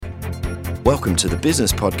Welcome to the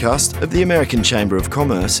business podcast of the American Chamber of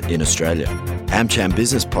Commerce in Australia. AmCham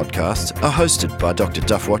Business Podcasts are hosted by Dr.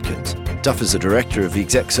 Duff Watkins. Duff is a director of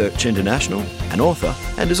Exec Search International, an author,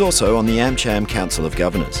 and is also on the AmCham Council of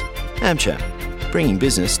Governors. AmCham, bringing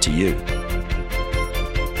business to you.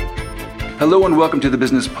 Hello and welcome to the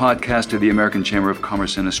business podcast of the American Chamber of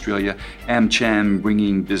Commerce in Australia, AmCham,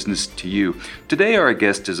 bringing business to you. Today our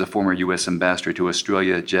guest is a former U.S. ambassador to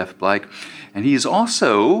Australia, Jeff Blake, and he is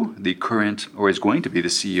also the current, or is going to be the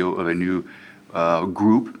CEO of a new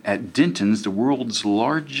group at Dentons, the world's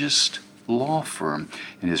largest law firm.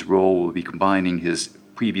 In his role will be combining his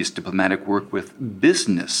previous diplomatic work with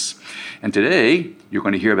business. And today you're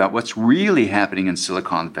going to hear about what's really happening in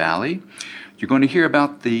Silicon Valley. You're going to hear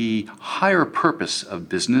about the higher purpose of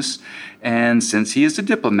business. And since he is a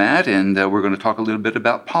diplomat, and we're going to talk a little bit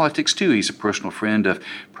about politics too. He's a personal friend of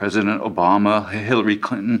President Obama, Hillary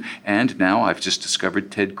Clinton, and now I've just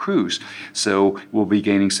discovered Ted Cruz. So we'll be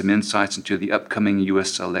gaining some insights into the upcoming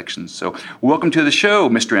U.S. elections. So welcome to the show,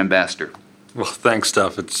 Mr. Ambassador. Well, thanks,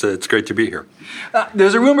 Duff. It's great to be here.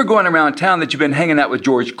 There's a rumor going around town that you've been hanging out with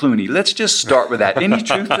George Clooney. Let's just start with that. Any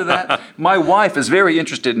truth to that? My wife is very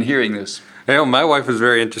interested in hearing this. You know, my wife was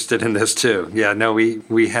very interested in this too. Yeah, no,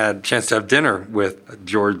 we had a chance to have dinner with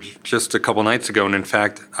George just a couple nights ago, and in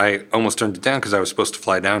fact, I almost turned it down because I was supposed to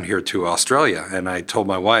fly down here to Australia, and I told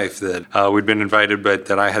my wife that we'd been invited, but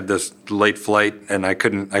that I had this late flight and I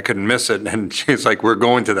couldn't miss it. And she's like, "We're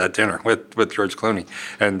going to that dinner with George Clooney."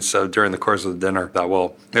 And so during the course of the dinner, I thought,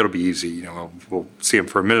 well, it'll be easy. You know, we'll see him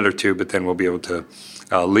for a minute or two, but then we'll be able to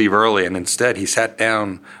leave early. And instead, he sat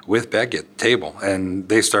down with Becky at the table, and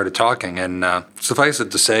they started talking. And suffice it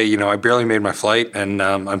to say, you know, I barely made my flight, and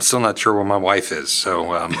I'm still not sure where my wife is.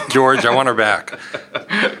 So, George, I want her back.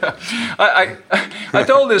 I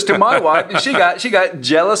told this to my wife, and she got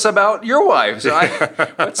jealous about your wife. So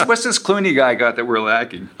what's this Clooney guy got that we're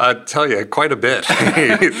lacking? I tell you, quite a bit.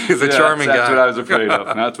 He's a charming guy.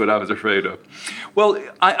 That's what I was afraid of. Well,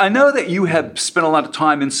 I know that you have spent a lot of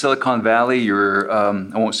time in Silicon Valley. You're,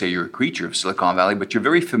 I won't say you're a creature of Silicon Valley, but you're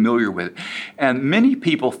very familiar with it. And many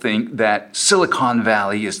people think that Silicon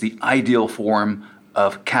Valley is the ideal form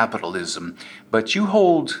of capitalism, but you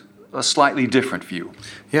hold a slightly different view.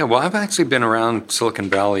 Yeah, well, I've actually been around Silicon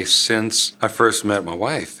Valley since I first met my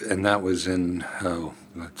wife, and that was in,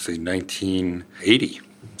 1980.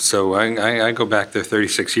 So I go back there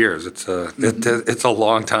 36 years. It's a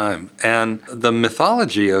long time. And the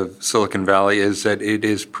mythology of Silicon Valley is that it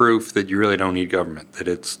is proof that you really don't need government, that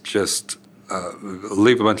it's just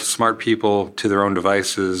leave a bunch of smart people to their own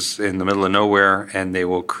devices in the middle of nowhere, and they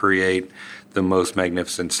will create the most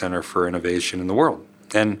magnificent center for innovation in the world.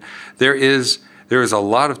 And there is a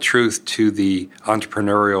lot of truth to the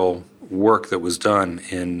entrepreneurial work that was done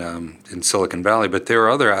in Silicon Valley, but there are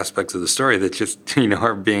other aspects of the story that just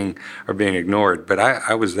are being ignored. But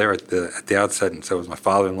I was there at the outset, and so was my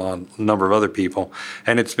father-in-law and a number of other people,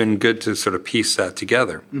 and it's been good to sort of piece that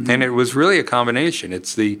together. Mm-hmm. And it was really a combination.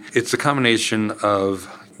 It's the combination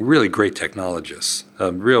of really great technologists,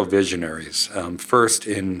 real visionaries, first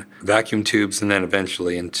in vacuum tubes and then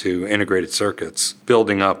eventually into integrated circuits,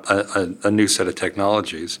 building up a new set of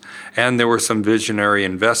technologies. And there were some visionary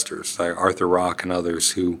investors, like Arthur Rock and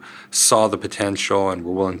others, who saw the potential and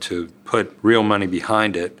were willing to put real money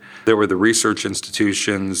behind it. There were the research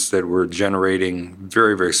institutions that were generating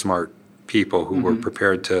very, very smart people who were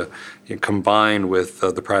prepared to combine with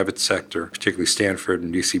the private sector, particularly Stanford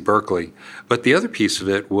and UC Berkeley. But the other piece of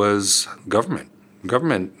it was government.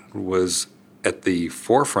 Government was at the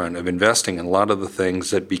forefront of investing in a lot of the things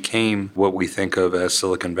that became what we think of as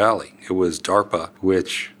Silicon Valley. It was DARPA,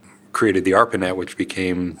 which created the ARPANET, which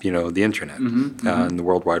became, the internet and the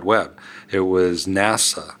World Wide Web. It was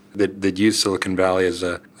NASA that used Silicon Valley as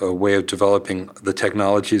a way of developing the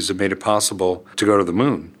technologies that made it possible to go to the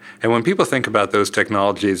moon. And when people think about those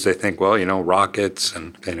technologies, they think, well, rockets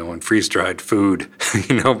and, and freeze-dried food,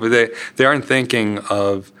 but they aren't thinking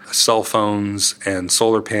of cell phones and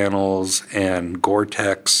solar panels and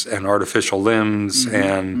Gore-Tex and artificial limbs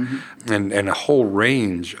and a whole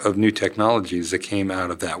range of new technologies that came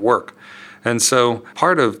out of that work. And so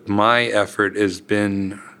part of my effort has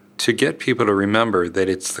been to get people to remember that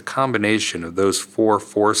it's the combination of those four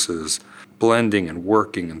forces blending and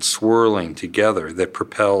working and swirling together that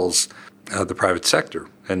propels the private sector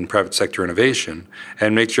and private sector innovation,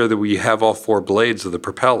 and make sure that we have all four blades of the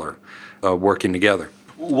propeller working together.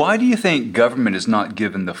 Why do you think government is not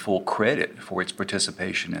given the full credit for its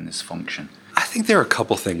participation in this function? I think there are a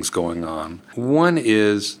couple things going on. One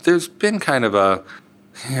is there's been kind of a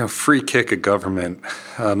free kick of government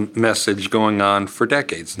message going on for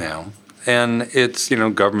decades now. And it's,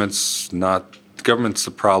 government's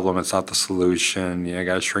the problem. It's not the solution. You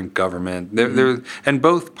got to shrink government. And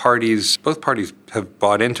both parties have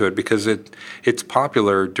bought into it because it's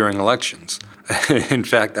popular during elections. In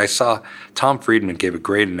fact, I saw Tom Friedman gave a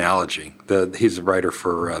great analogy. He's a writer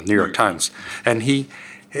for New York Times, and he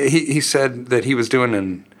said that he was doing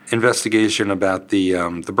an investigation about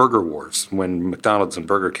the burger wars when McDonald's and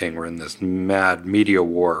Burger King were in this mad media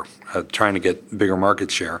war trying to get bigger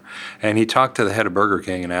market share. And he talked to the head of Burger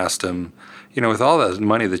King and asked him, with all the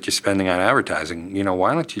money that you're spending on advertising,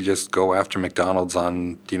 why don't you just go after McDonald's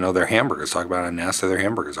on, their hamburgers, talk about how nasty their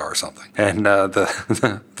hamburgers are or something. And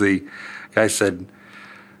the guy said,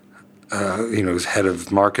 he was head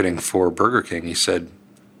of marketing for Burger King. He said,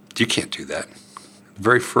 you can't do that. The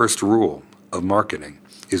very first rule of marketing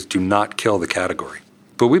is do not kill the category.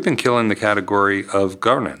 But we've been killing the category of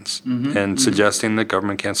governance and suggesting that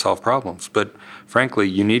government can't solve problems. But frankly,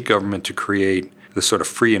 you need government to create the sort of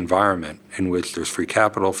free environment in which there's free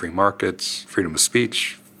capital, free markets, freedom of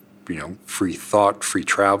speech, free thought, free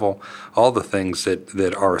travel, all the things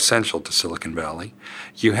that are essential to Silicon Valley.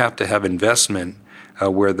 You have to have investment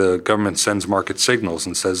where the government sends market signals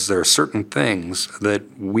and says there are certain things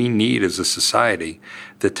that we need as a society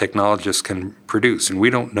that technologists can produce. And we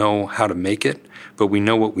don't know how to make it, but we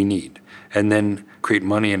know what we need. And then create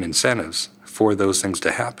money and incentives for those things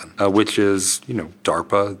to happen, which is,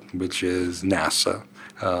 DARPA, which is NASA,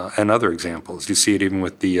 and other examples. You see it even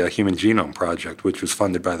with the Human Genome Project, which was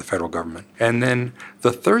funded by the federal government. And then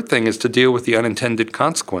the third thing is to deal with the unintended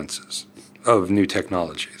consequences of new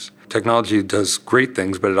technologies. Technology does great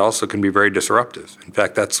things, but it also can be very disruptive. In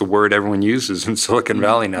fact, that's the word everyone uses in Silicon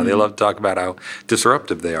Valley now. They love to talk about how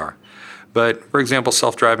disruptive they are. But, for example,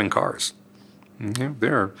 self-driving cars.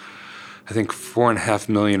 There are, I think, 4.5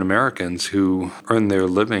 million Americans who earn their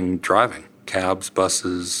living driving. Cabs,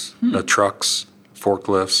 buses, trucks,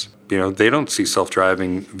 forklifts. They don't see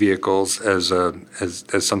self-driving vehicles as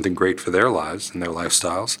something great for their lives and their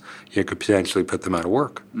lifestyles. You could potentially put them out of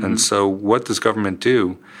work. And so what does government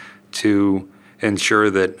do to ensure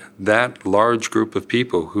that large group of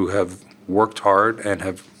people who have worked hard and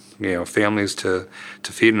have families to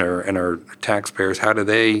feed and are taxpayers, how do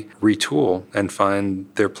they retool and find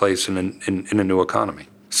their place in a new economy?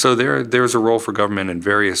 So there's a role for government in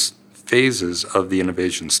various phases of the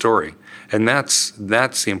innovation story. And that's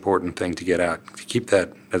the important thing to get out, to keep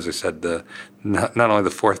that, as I said, not only the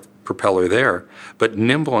fourth propeller there, but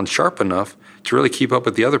nimble and sharp enough to really keep up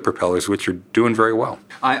with the other propellers, which are doing very well.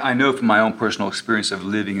 I know from my own personal experience of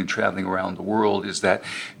living and traveling around the world is that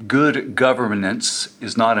good governance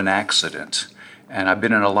is not an accident. And I've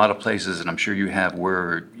been in a lot of places, and I'm sure you have,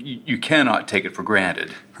 where you cannot take it for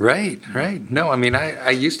granted. Right. No,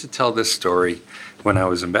 I used to tell this story when I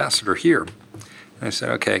was ambassador here. And I said,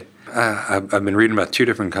 okay, I've been reading about two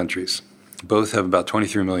different countries. Both have about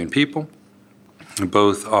 23 million people.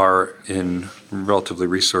 Both are in relatively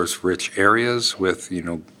resource-rich areas with,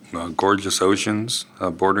 gorgeous oceans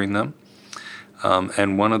bordering them.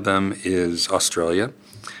 And one of them is Australia,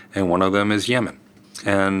 and one of them is Yemen.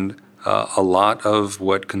 And a lot of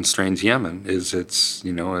what constrains Yemen is its,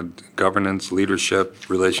 governance, leadership,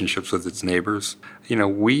 relationships with its neighbors.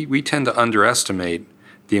 We tend to underestimate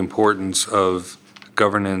the importance of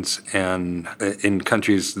governance and in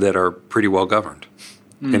countries that are pretty well governed.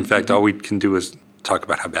 In fact, all we can do is talk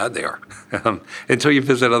about how bad they are until you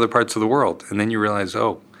visit other parts of the world. And then you realize,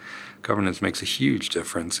 governance makes a huge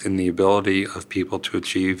difference in the ability of people to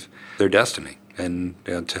achieve their destiny and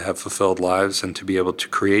to have fulfilled lives and to be able to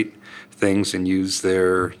create things and use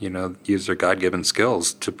their God-given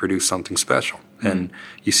skills to produce something special. And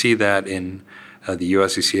you see that in the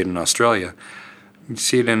U.S., you see it in Australia. You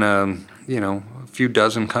see it in a few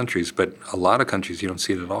dozen countries, but a lot of countries you don't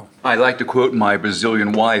see it at all. I like to quote my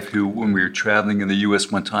Brazilian wife, who, when we were traveling in the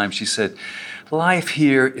U.S. one time, she said, "Life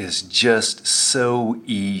here is just so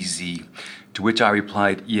easy." To which I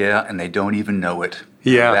replied, "Yeah, and they don't even know it."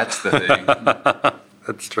 Yeah. That's the thing.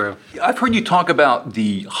 That's true. I've heard you talk about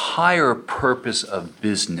the higher purpose of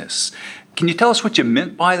business. Can you tell us what you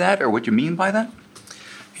meant by that, or what you mean by that?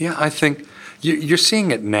 Yeah, I think you're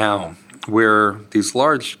seeing it now, where these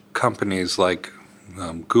large companies like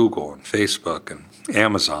Google and Facebook and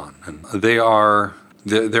Amazon, and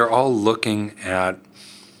they're all looking at,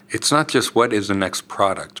 it's not just what is the next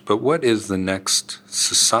product, but what is the next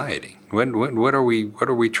society? What are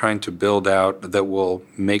we trying to build out that will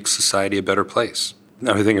make society a better place?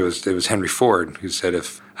 I think it was Henry Ford who said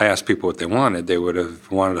if I asked people what they wanted, they would have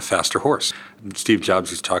wanted a faster horse. Steve Jobs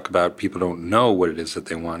used to talk about people don't know what it is that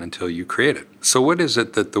they want until you create it. So what is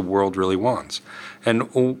it that the world really wants?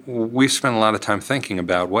 And we've spent a lot of time thinking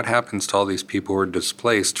about what happens to all these people who are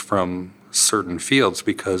displaced from certain fields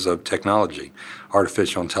because of technology,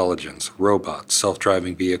 artificial intelligence, robots,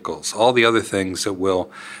 self-driving vehicles, all the other things that will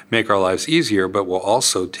make our lives easier but will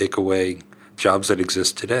also take away jobs that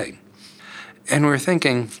exist today. And we're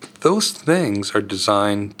thinking those things are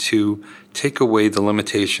designed to take away the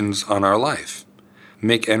limitations on our life,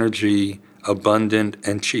 make energy abundant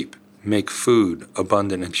and cheap, make food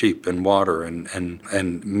abundant and cheap, and water,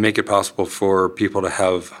 and make it possible for people to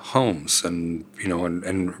have homes and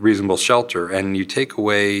reasonable shelter. And you take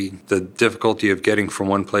away the difficulty of getting from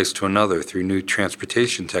one place to another through new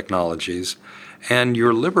transportation technologies, and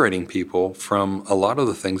you're liberating people from a lot of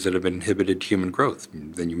the things that have inhibited human growth.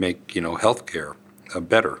 Then you make, healthcare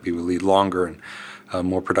better. People lead longer and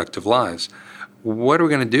more productive lives. What are we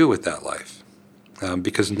going to do with that life?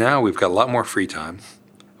 Because now we've got a lot more free time.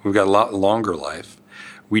 We've got a lot longer life.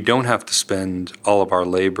 We don't have to spend all of our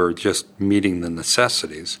labor just meeting the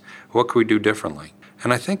necessities. What can we do differently?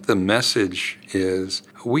 And I think the message is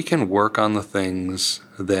we can work on the things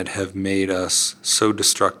that have made us so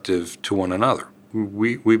destructive to one another.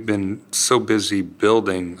 We've been so busy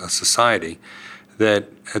building a society that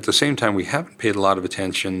at the same time we haven't paid a lot of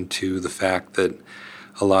attention to the fact that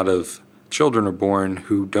a lot of children are born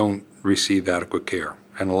who don't receive adequate care.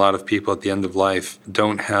 And a lot of people at the end of life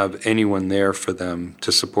don't have anyone there for them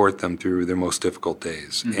to support them through their most difficult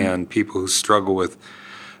days. Mm-hmm. And people who struggle with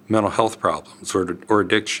mental health problems or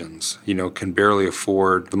addictions, can barely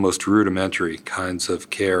afford the most rudimentary kinds of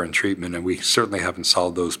care and treatment, and we certainly haven't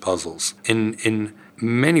solved those puzzles. In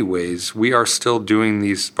many ways, we are still doing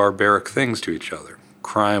these barbaric things to each other.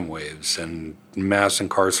 Crime waves and mass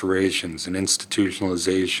incarcerations and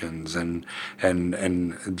institutionalizations and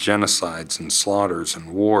genocides and slaughters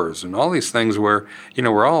and wars and all these things where,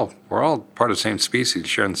 we're all part of the same species,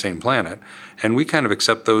 sharing the same planet, and we kind of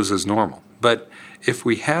accept those as normal. But if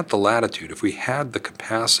we had the latitude, if we had the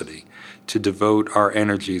capacity to devote our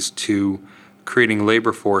energies to creating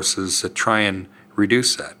labor forces that try and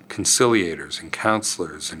reduce that, conciliators and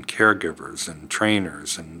counselors and caregivers and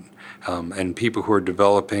trainers and people who are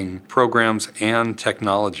developing programs and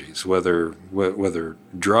technologies, whether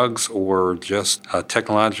drugs or just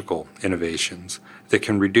technological innovations that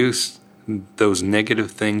can reduce those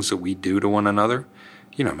negative things that we do to one another,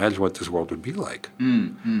 imagine what this world would be like.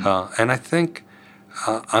 Mm-hmm. And I think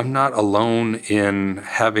I'm not alone in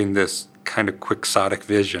having this kind of quixotic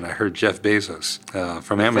vision. I heard Jeff Bezos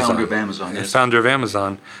from Amazon. Founder of Amazon, yes. Founder of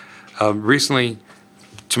Amazon, recently,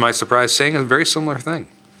 to my surprise, saying a very similar thing.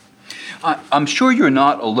 I'm sure you're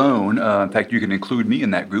not alone. In fact, you can include me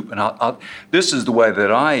in that group. And this is the way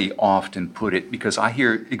that I often put it, because I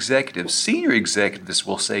hear executives, senior executives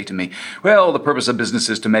will say to me, well, the purpose of business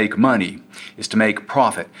is to make money, is to make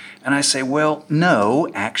profit. And I say, well, no,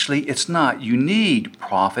 actually, it's not. You need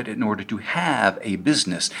profit in order to have a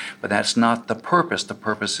business, but that's not the purpose. The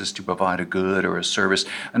purpose is to provide a good or a service.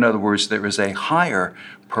 In other words, there is a higher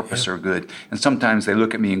purpose or good. And sometimes they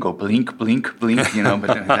look at me and go, blink, blink, blink,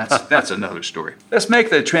 but that's another story. Let's make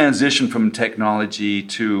the transition from technology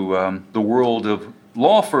to the world of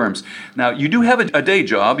law firms. Now, you do have a day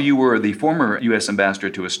job. You were the former U.S. ambassador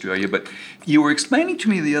to Australia, but you were explaining to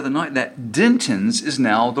me the other night that Dentons is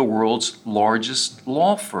now the world's largest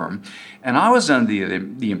law firm. And I was under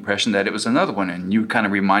the impression that it was another one, and you kind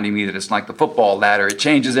of reminding me that it's like the football ladder. It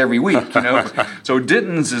changes every week, So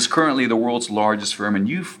Dentons is currently the world's largest firm, and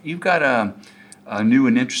you've got a new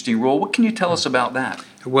and interesting role. What can you tell us about that?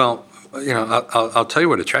 Well, I'll tell you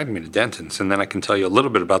what attracted me to Dentons, and then I can tell you a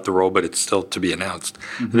little bit about the role, but it's still to be announced.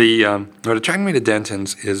 Mm-hmm. What attracted me to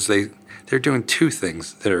Dentons is they're doing two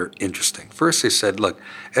things that are interesting. First, they said, look,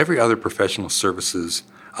 every other professional services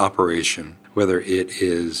operation, whether it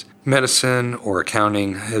is medicine or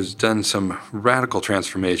accounting, has done some radical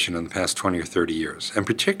transformation in the past 20 or 30 years. And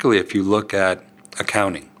particularly if you look at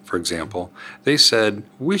accounting, for example, they said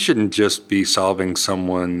we shouldn't just be solving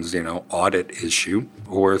someone's, audit issue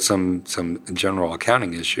or some general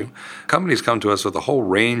accounting issue. Companies come to us with a whole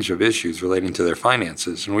range of issues relating to their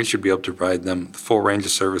finances, and we should be able to provide them the full range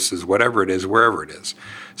of services, whatever it is, wherever it is.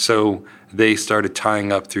 So they started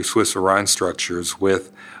tying up through Swiss Orion structures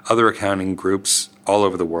with other accounting groups all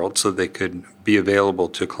over the world so they could be available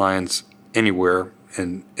to clients anywhere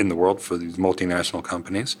in the world for these multinational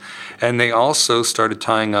companies. And they also started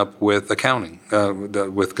tying up with accounting,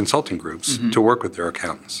 with consulting groups to work with their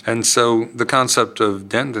accountants. And so the concept of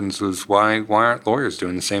Dentons was why aren't lawyers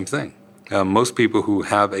doing the same thing? Most people who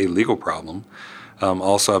have a legal problem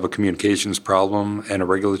also have a communications problem and a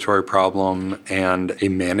regulatory problem and a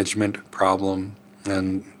management problem.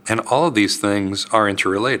 And all of these things are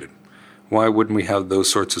interrelated. Why wouldn't we have those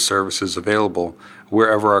sorts of services available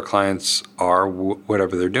wherever our clients are,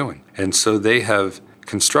 whatever they're doing? And so they have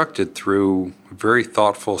constructed through very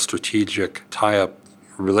thoughtful, strategic tie-up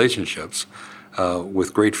relationships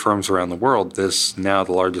with great firms around the world, this now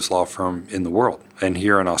the largest law firm in the world. And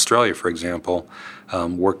here in Australia, for example,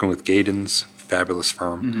 working with Gadens, fabulous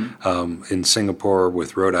firm, in Singapore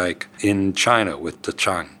with Rodyke, in China with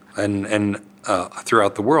Dechang, and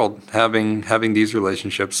throughout the world having these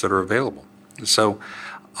relationships that are available. So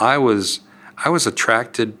I was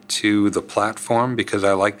attracted to the platform because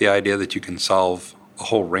I like the idea that you can solve a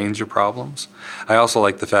whole range of problems. I also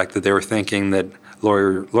like the fact that they were thinking that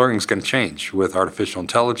lawyering is going to change with artificial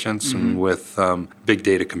intelligence and with big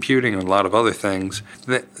data computing and a lot of other things.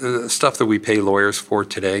 The stuff that we pay lawyers for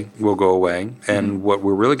today will go away, and what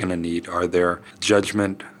we're really going to need are their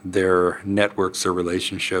judgment, their networks, their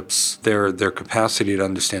relationships, their capacity to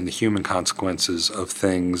understand the human consequences of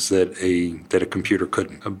things that a computer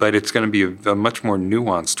couldn't. But it's going to be a much more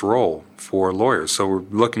nuanced role for lawyers. So we're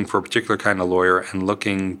looking for a particular kind of lawyer and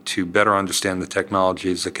looking to better understand the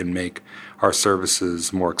technologies that can make our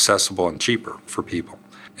services more accessible and cheaper for people.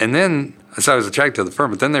 And then, so I was attracted to the firm,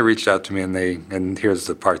 but then they reached out to me and here's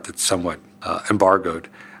the part that's somewhat embargoed.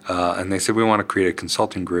 And they said, we want to create a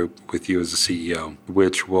consulting group with you as a CEO,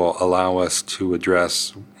 which will allow us to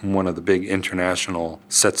address one of the big international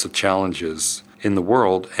sets of challenges in the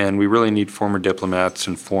world. And we really need former diplomats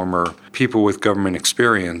and former people with government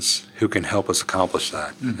experience who can help us accomplish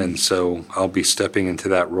that. And so I'll be stepping into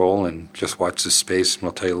that role and just watch this space, and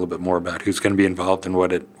we'll tell you a little bit more about who's going to be involved and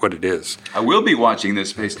what it is. I will be watching this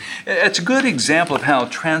space. It's a good example of how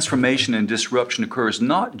transformation and disruption occurs,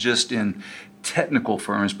 not just in technical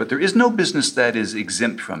firms, but there is no business that is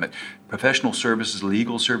exempt from it. Professional services,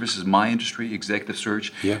 legal services, my industry, executive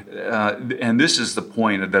search. Yeah. And this is the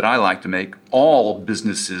point that I like to make. All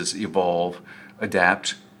businesses evolve,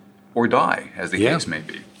 adapt, or die, as the case may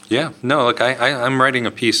be. Yeah. No, look, I'm writing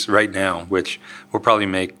a piece right now, which will probably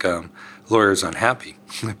make lawyers unhappy.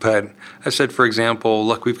 But I said, for example,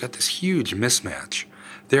 look, we've got this huge mismatch.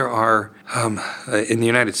 There are, in the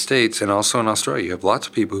United States and also in Australia, you have lots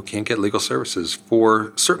of people who can't get legal services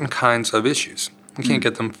for certain kinds of issues. They can't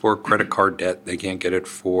get them for credit card debt. They can't get it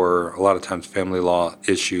for, a lot of times, family law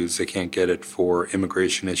issues. They can't get it for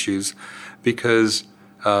immigration issues because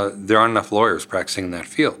there aren't enough lawyers practicing in that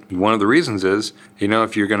field. One of the reasons is,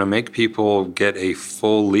 if you're going to make people get a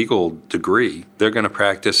full legal degree, they're going to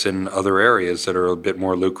practice in other areas that are a bit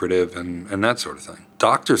more lucrative and that sort of thing.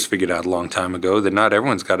 Doctors figured out a long time ago that not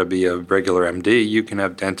everyone's got to be a regular MD. You can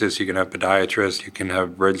have dentists, you can have podiatrists, you can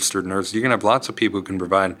have registered nurses, you can have lots of people who can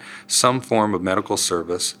provide some form of medical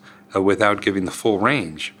service without giving the full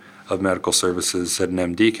range of medical services that an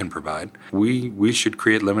MD can provide. We should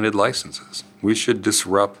create limited licenses. We should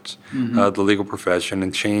disrupt the legal profession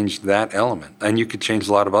and change that element. And you could change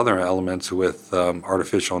a lot of other elements with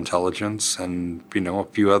artificial intelligence and a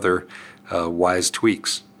few other wise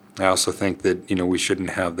tweaks. I also think that we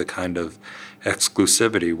shouldn't have the kind of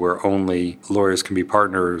exclusivity where only lawyers can be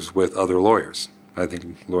partners with other lawyers. I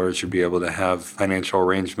think lawyers should be able to have financial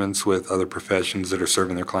arrangements with other professions that are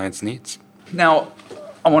serving their clients' needs. Now,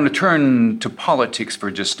 I want to turn to politics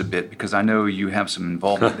for just a bit because I know you have some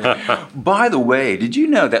involvement there. By the way, did you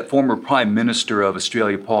know that former Prime Minister of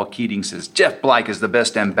Australia, Paul Keating, says Jeff Blyke is the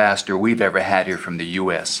best ambassador we've ever had here from the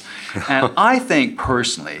U.S.? And I think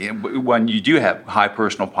personally, when you do have high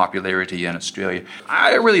personal popularity in Australia,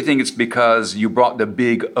 I really think it's because you brought the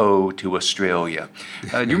big O to Australia.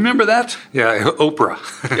 Do you remember that? Yeah, Oprah.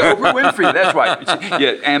 Yeah, Oprah Winfrey, that's right.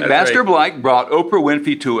 Yeah, Ambassador Blyke brought Oprah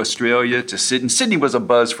Winfrey to Australia, to Sydney. Sydney was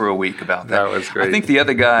a buzz for a week about that. That was great. I think the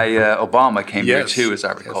other guy, Obama, came here too, as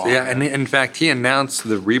I recall. Yeah, and in fact, he announced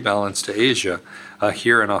the rebalance to Asia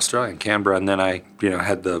here in Australia, in Canberra, and then I,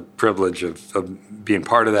 had the privilege of being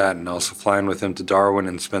part of that, and also flying with him to Darwin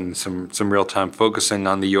and spending some real time focusing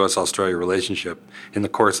on the U.S.-Australia relationship in the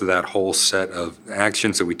course of that whole set of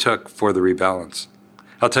actions that we took for the rebalance.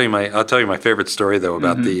 I'll tell you my favorite story though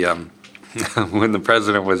about the when the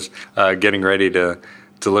president was getting ready to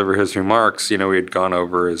deliver his remarks. We had gone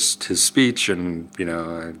over his speech, and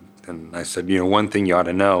and I said, one thing you ought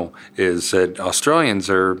to know is that Australians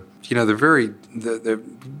are, they're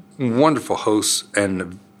wonderful hosts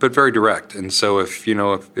but very direct. And so if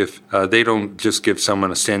they don't just give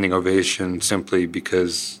someone a standing ovation simply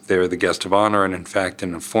because they're the guest of honor, and in fact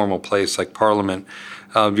in a formal place like Parliament,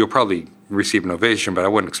 you'll probably receive an ovation, but I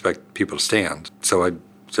wouldn't expect people to stand. So I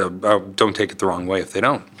So don't take it the wrong way if they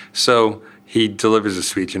don't. So he delivers a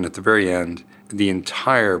speech, and at the very end, the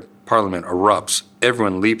entire Parliament erupts.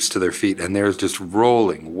 Everyone leaps to their feet, and there's just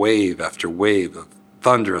rolling wave after wave of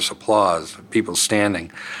thunderous applause, people standing.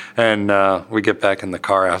 And we get back in the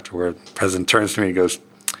car afterward. The president turns to me and goes,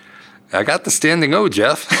 "I got the standing O,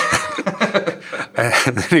 Jeff."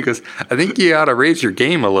 And then he goes, "I think you ought to raise your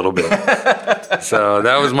game a little bit." So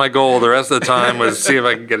that was my goal. The rest of the time was see if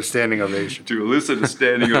I could get a standing ovation. To elicit a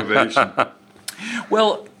standing ovation.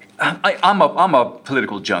 Well, I'm a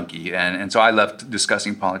political junkie, and so I left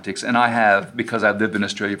discussing politics, and I have, because I've lived in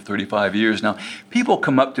Australia for 35 years now. People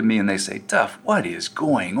come up to me and they say, "Duff, what is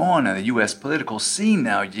going on in the U.S. political scene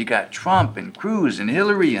now? You got Trump and Cruz and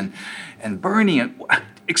Hillary and Bernie, and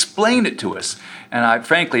explain it to us." And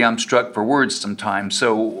frankly, I'm struck for words sometimes.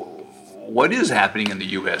 So what is happening in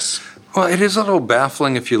the U.S.? Well, it is a little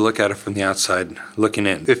baffling if you look at it from the outside looking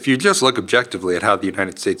in. If you just look objectively at how the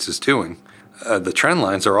United States is doing, the trend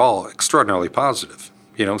lines are all extraordinarily positive.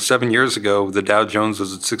 7 years ago, the Dow Jones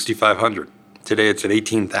was at 6,500. Today, it's at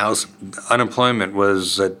 18,000. Unemployment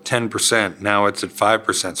was at 10%. Now it's at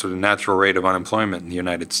 5%, so the natural rate of unemployment in the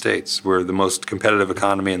United States. We're the most competitive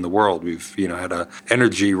economy in the world. We've, had an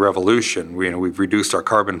energy revolution. We've reduced our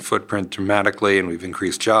carbon footprint dramatically, and we've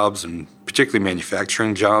increased jobs, and particularly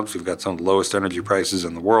manufacturing jobs. We've got some of the lowest energy prices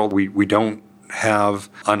in the world. We don't have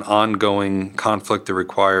an ongoing conflict that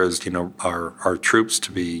requires, our troops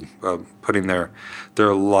to be putting their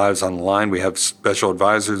lives on the line. We have special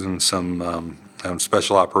advisors and some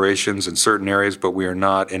special operations in certain areas, but we're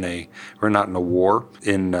not in a war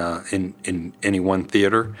in any one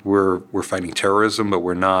theater. We're fighting terrorism, but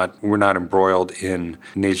we're not embroiled in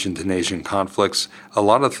nation to nation conflicts. A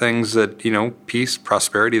lot of things that peace,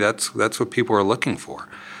 prosperity. That's what people are looking for.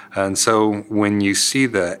 And so when you see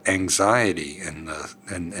the anxiety and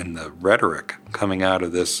the rhetoric coming out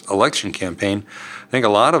of this election campaign, I think a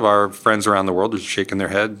lot of our friends around the world are shaking their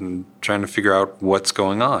head and trying to figure out what's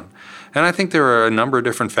going on. And I think there are a number of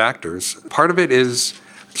different factors. Part of it is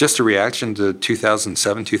just a reaction to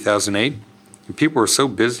 2007, 2008. People were so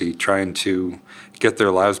busy trying to get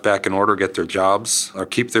their lives back in order, get their jobs, or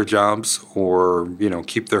keep their jobs, or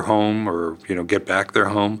keep their home, or get back their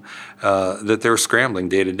home, that they were scrambling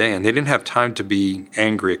day to day, and they didn't have time to be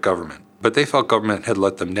angry at government. But they felt government had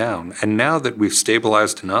let them down, and now that we've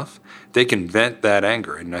stabilized enough, they can vent that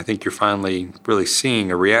anger, and I think you're finally really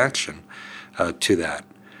seeing a reaction to that.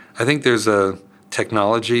 I think there's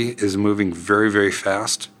technology is moving very, very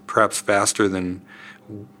fast, perhaps faster than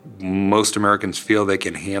most Americans feel they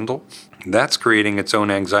can handle. That's creating its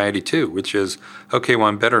own anxiety too, which is, okay, well,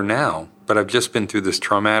 I'm better now, but I've just been through this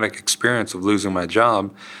traumatic experience of losing my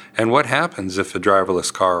job. And what happens if a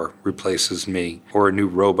driverless car replaces me or a new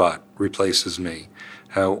robot replaces me?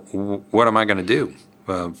 What am I going to do?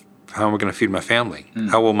 How am I going to feed my family?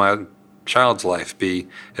 How will my child's life be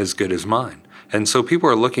as good as mine? And so people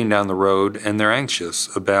are looking down the road and they're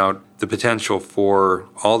anxious about the potential for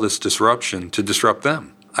all this disruption to disrupt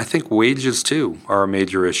them. I think wages, too, are a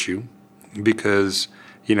major issue because,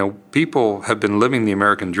 people have been living the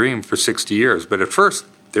American dream for 60 years. But at first,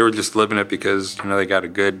 they were just living it because, they got a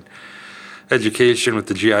good education with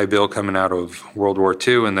the GI Bill coming out of World War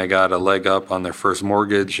II, and they got a leg up on their first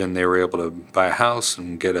mortgage, and they were able to buy a house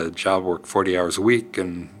and get a job, work 40 hours a week,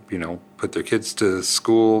 and put their kids to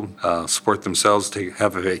school, support themselves, to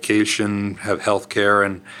have a vacation, have health care,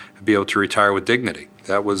 and be able to retire with dignity.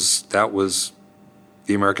 That was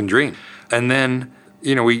the American dream. And then,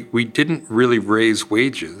 we didn't really raise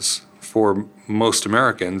wages for most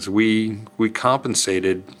Americans. We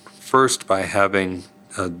compensated first by having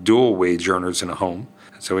dual wage earners in a home.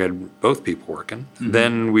 So we had both people working. Mm-hmm.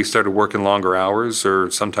 Then we started working longer hours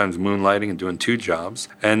or sometimes moonlighting and doing two jobs.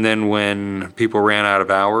 And then when people ran out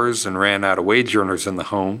of hours and ran out of wage earners in the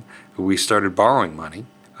home, we started borrowing money.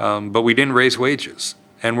 But we didn't raise wages.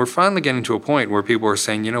 And we're finally getting to a point where people are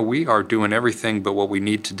saying, we are doing everything but what we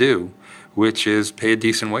need to do, which is pay a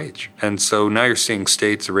decent wage. And so now you're seeing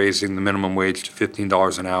states raising the minimum wage to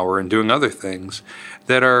 $15 an hour and doing other things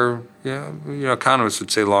that are, economists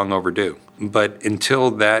would say long overdue. But until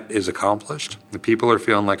that is accomplished, the people are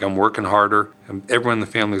feeling like I'm working harder, everyone in the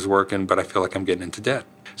family is working, but I feel like I'm getting into debt.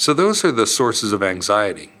 So those are the sources of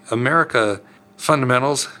anxiety. America,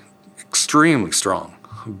 fundamentals, extremely strong.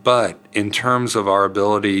 But in terms of our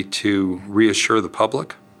ability to reassure the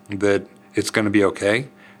public that it's going to be okay,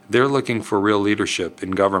 they're looking for real leadership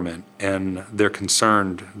in government, and they're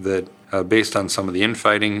concerned that based on some of the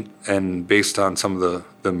infighting and based on some of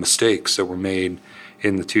the mistakes that were made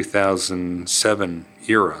in the 2007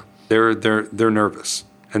 era, they're nervous.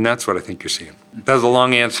 And that's what I think you're seeing. That was a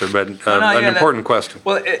long answer, but an important question.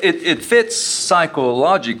 Well, it fits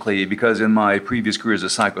psychologically because in my previous career as a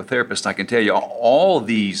psychotherapist, I can tell you all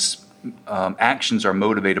these actions are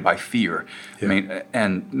motivated by fear. Yeah. I mean,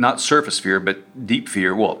 and not surface fear, but deep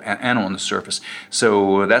fear. Well, and on the surface.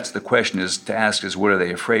 So that's the question: is to ask is what are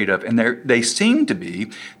they afraid of? And they seem to be,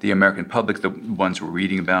 the American public, the ones we're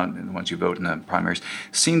reading about, and the ones who vote in the primaries,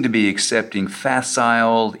 seem to be accepting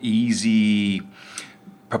facile, easy,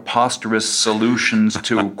 preposterous solutions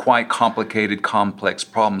to quite complicated, complex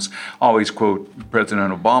problems. I always quote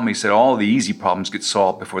President Obama. He said, all the easy problems get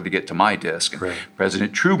solved before they get to my desk. And right.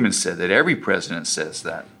 President Truman said that. Every president says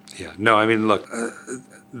that. Yeah. No, I mean, look,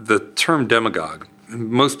 the term demagogue,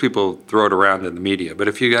 most people throw it around in the media, but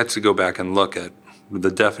if you actually go back and look at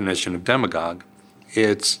the definition of demagogue,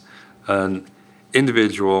 it's an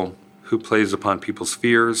individual who plays upon people's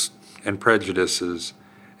fears and prejudices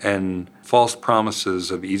and false promises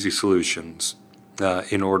of easy solutions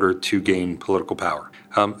in order to gain political power.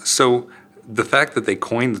 So the fact that they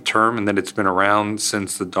coined the term and that it's been around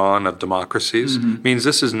since the dawn of democracies means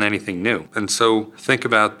this isn't anything new. And so think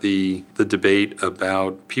about the debate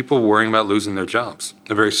about people worrying about losing their jobs.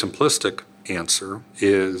 A very simplistic answer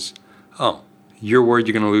is, oh, you're worried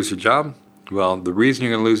you're going to lose your job? Well, the reason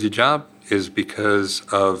you're going to lose your job is because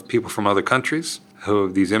of people from other countries,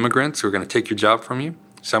 these immigrants who are going to take your job from you.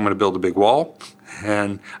 So I'm going to build a big wall,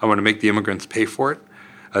 and I'm going to make the immigrants pay for it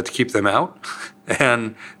to keep them out,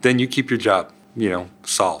 and then you keep your job,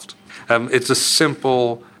 solved. It's a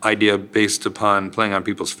simple idea based upon playing on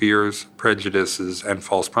people's fears, prejudices, and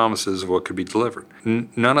false promises of what could be delivered.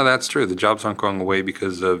 None of that's true. The jobs aren't going away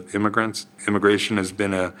because of immigrants. Immigration has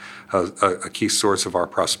been a key source of our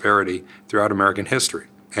prosperity throughout American history.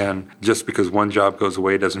 And just because one job goes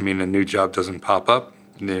away doesn't mean a new job doesn't pop up.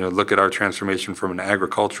 Look at our transformation from an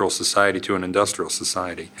agricultural society to an industrial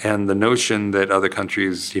society. And the notion that other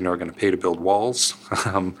countries, are going to pay to build walls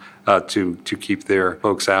to keep their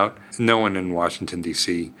folks out, no one in Washington,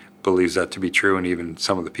 D.C. believes that to be true. And even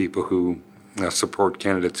some of the people who support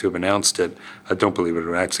candidates who have announced it don't believe it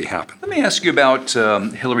would actually happen. Let me ask you about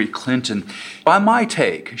Hillary Clinton. By my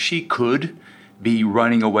take, she could be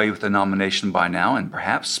running away with the nomination by now, and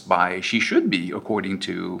perhaps she should be, according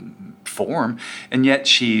to form, and yet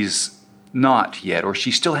she's not yet, or she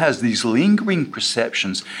still has these lingering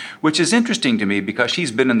perceptions, which is interesting to me because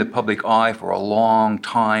she's been in the public eye for a long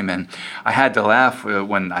time, and I had to laugh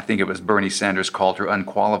when I think it was Bernie Sanders called her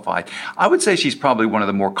unqualified. I would say she's probably one of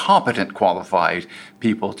the more competent, qualified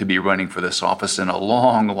people to be running for this office in a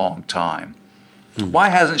long, long time. Why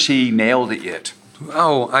hasn't she nailed it yet?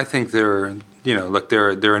 Oh, I think there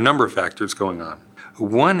are a number of factors going on.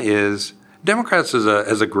 One is Democrats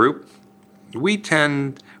as a group, we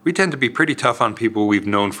tend to be pretty tough on people we've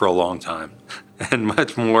known for a long time, and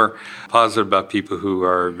much more positive about people who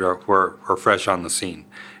are fresh on the scene.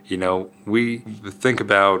 We think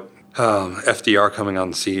about FDR coming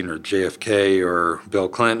on the scene, or JFK, or Bill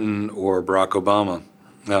Clinton, or Barack Obama,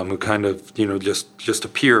 who kind of just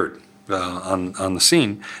appeared on the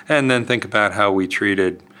scene, and then think about how we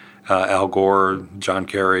treated Al Gore, John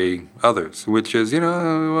Kerry, others, which is,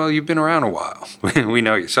 you've been around a while. We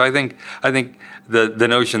know you. So I think the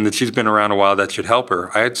notion that she's been around a while, that should help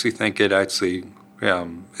her. I actually think it actually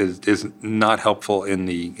is not helpful in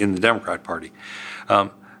the Democrat Party.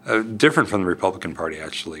 Different from the Republican Party,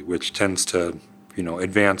 actually, which tends to,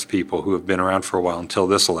 advance people who have been around for a while until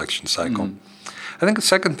this election cycle. I think the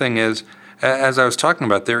second thing is, as I was talking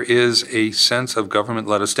about, there is a sense of government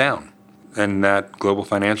let us down. And that global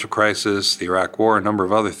financial crisis, the Iraq War, a number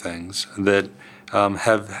of other things that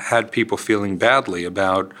have had people feeling badly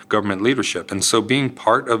about government leadership. And so being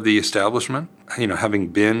part of the establishment, having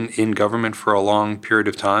been in government for a long period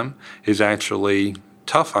of time, is actually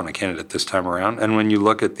tough on a candidate this time around. And when you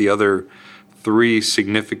look at the other three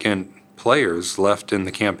significant players left in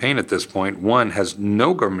the campaign at this point, one has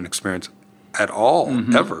no government experience at all,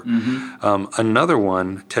 ever. Another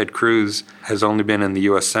one, Ted Cruz, has only been in the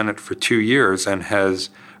U.S. Senate for 2 years and has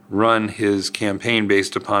run his campaign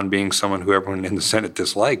based upon being someone who everyone in the Senate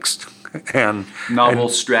dislikes. Novel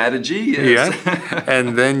strategy. Yes. Yeah.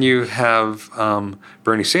 And then you have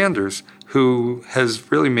Bernie Sanders, who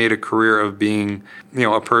has really made a career of being,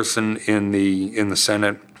 a person in the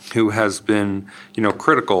Senate who has been,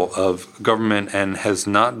 critical of government and has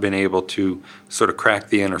not been able to sort of crack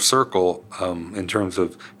the inner circle in terms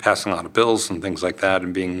of passing a lot of bills and things like that,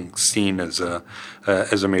 and being seen as a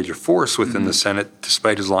major force within the Senate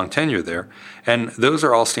despite his long tenure there. And those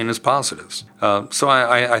are all seen as positives. So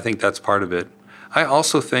I think that's part of it. I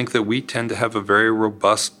also think that we tend to have a very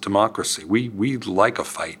robust democracy. We like a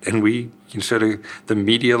fight, and the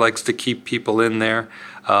media likes to keep people in there.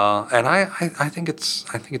 And I think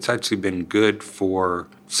it's actually been good for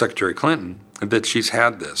Secretary Clinton that she's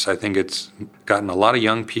had this. I think it's gotten a lot of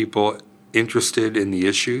young people interested in the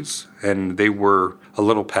issues, and they were a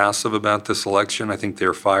little passive about this election. I think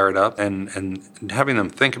they're fired up, and having them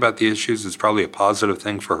think about the issues is probably a positive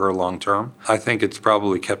thing for her long term. I think it's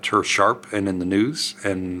probably kept her sharp and in the news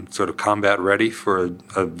and sort of combat ready for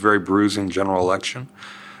a very bruising general election.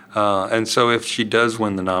 And so if she does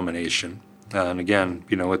win the nomination, and again,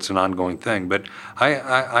 it's an ongoing thing, but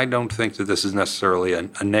I don't think that this is necessarily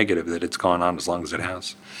a negative that it's gone on as long as it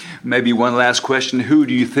has. Maybe one last question. Who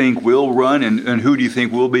do you think will run, and who do you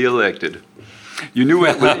think will be elected? You knew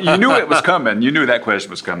it was coming. You knew that question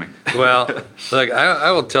was coming. Well, look,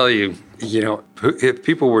 I will tell you, if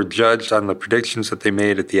people were judged on the predictions that they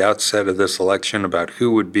made at the outset of this election about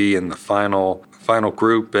who would be in the final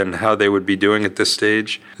group and how they would be doing at this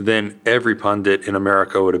stage, then every pundit in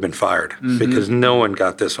America would have been fired because no one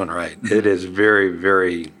got this one right. It is very,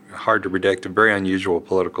 very hard to predict, a very unusual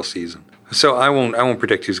political season. So I won't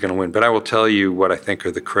predict who's going to win, but I will tell you what I think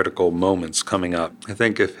are the critical moments coming up. I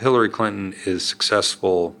think if Hillary Clinton is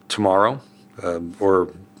successful tomorrow,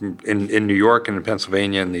 or in New York and in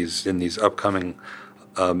Pennsylvania in these upcoming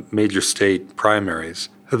major state primaries,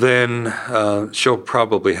 then she'll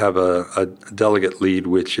probably have a delegate lead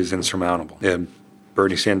which is insurmountable.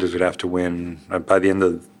 Bernie Sanders would have to win, by the end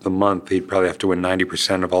of the month, he'd probably have to win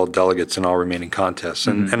 90% of all delegates in all remaining contests.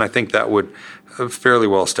 And I think that would fairly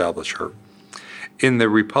well establish her. In the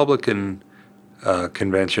Republican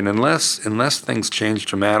convention, unless things change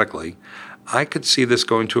dramatically, I could see this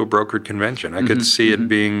going to a brokered convention. I could see it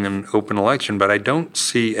being an open election, but I don't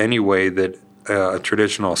see any way that a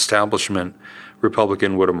traditional establishment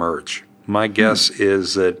Republican would emerge. My guess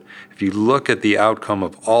is that if you look at the outcome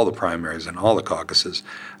of all the primaries and all the caucuses,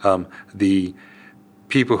 the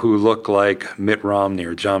people who look like Mitt Romney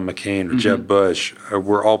or John McCain or Jeb Bush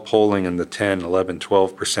were all polling in the 10, 11,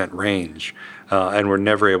 12% range, and were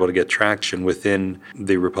never able to get traction within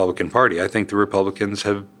the Republican Party. I think the Republicans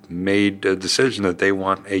have made a decision that they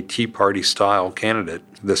want a Tea Party-style candidate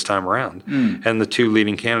this time around, and the two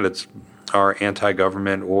leading candidates are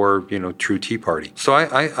anti-government or, true Tea Party. So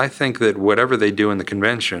I think that whatever they do in the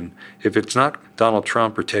convention, if it's not Donald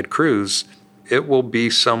Trump or Ted Cruz, it will be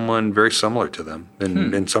someone very similar to them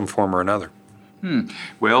in some form or another.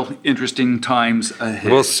 Well, interesting times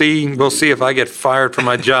ahead. We'll see if I get fired from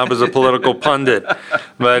my job as a political pundit.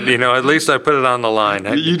 But, at least I put it on the line.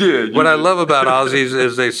 You did. What I love about Aussies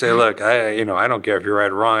is they say, look, I don't care if you're right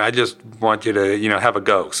or wrong. I just want you to, have a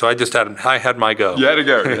go. So I had my go. You had to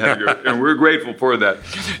go. And we're grateful for that.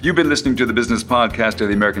 You've been listening to the Business Podcast of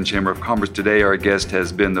the American Chamber of Commerce. Today, our guest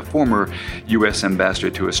has been the former U.S. Ambassador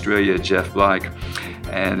to Australia, Jeff Blake.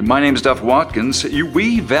 And my name is Duff Watkins.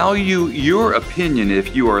 We value your opinion.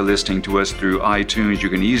 If you are listening to us through iTunes, you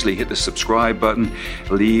can easily hit the subscribe button,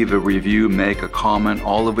 leave a review, make a comment,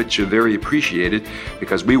 all of which are very appreciated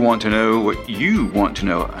because we want to know what you want to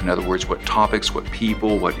know. In other words, what topics, what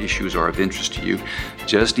people, what issues are of interest to you.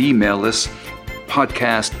 Just email us,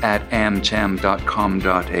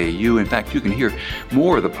 podcast@amcham.com.au. In fact, you can hear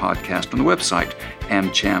more of the podcast on the website,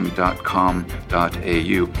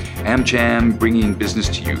 amcham.com.au. AmCham, bringing business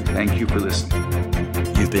to you. Thank you for listening.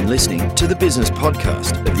 You've been listening to the Business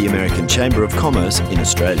Podcast of the American Chamber of Commerce in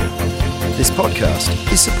Australia. This podcast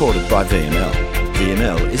is supported by VML.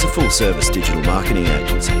 VML is a full-service digital marketing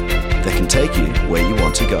agency that can take you where you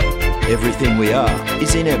want to go. Everything we are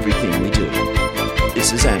is in everything we do.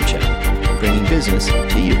 This is AmCham, bringing business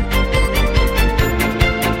to you.